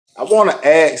I want to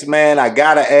ask, man. I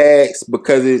gotta ask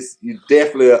because it's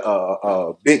definitely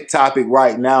a big topic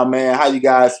right now, man. How you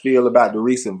guys feel about the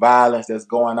recent violence that's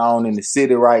going on in the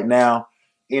city right now?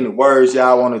 Any words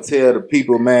y'all want to tell the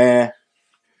people, man?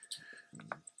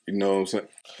 You know what I'm saying?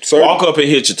 Walk up and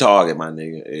hit your target, my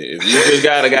nigga. If you just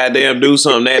gotta goddamn do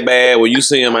something that bad where you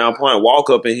see him on point,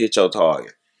 walk up and hit your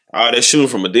target. All that shooting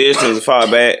from a distance and far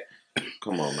back.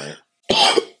 Come on, man.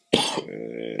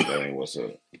 That ain't what's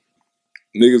up.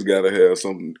 Niggas gotta have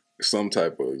some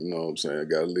type of, you know what I'm saying,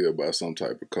 gotta live by some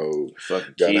type of code.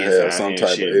 Fucking gotta kids have some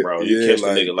type shit, of, bro. You catch the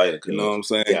nigga later, you know what I'm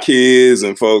saying? Yeah. Kids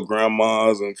and folks,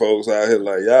 grandmas and folks out here,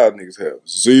 like, y'all niggas have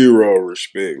zero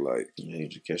respect. Like, you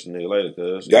just catch the nigga later,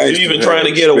 cuz. You even trying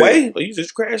to get away, or you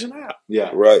just crashing out?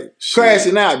 Yeah. Right.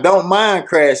 Crashing out. Don't mind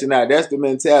crashing out. That's the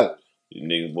mentality. You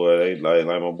niggas, boy, they like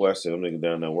my boy said, them niggas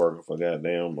down there working for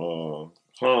goddamn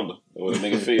Honda. What a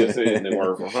nigga Phil said, they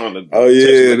work for Honda. Oh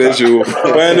yeah, that's you.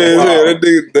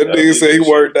 That nigga said he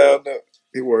worked down there.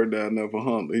 He worked down there for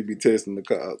Honda. He be testing the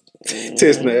cars,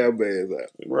 testing the airbags out.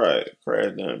 Right,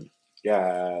 crash down.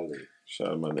 Golly. Shout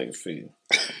out my nigga Phil.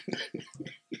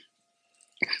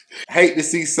 Hate to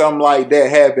see something like that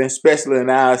happen, especially in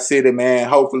our city, man.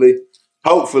 Hopefully,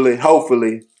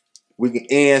 we can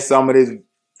end some of this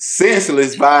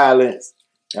senseless violence.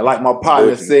 And like my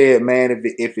partner said, man,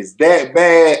 if it's that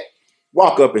bad,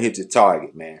 walk up and hit your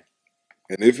target, man.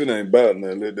 And if it ain't about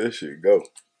nothing, let that shit go.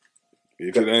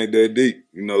 If it ain't that deep,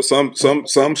 you know, some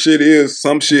shit is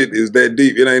that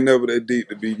deep. It ain't never that deep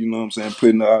to be, you know what I'm saying,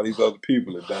 putting all these other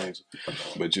people in danger.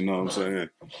 But you know what I'm saying?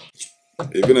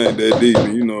 If it ain't that deep,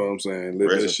 you know what I'm saying, let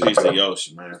that shit go. Rest in peace to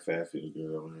Yoshi, man. Fatfield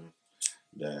girl, man.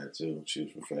 Died too. She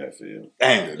was from Fatfield.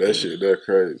 Damn. Yeah, that shit, that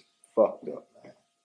crazy. Fucked up.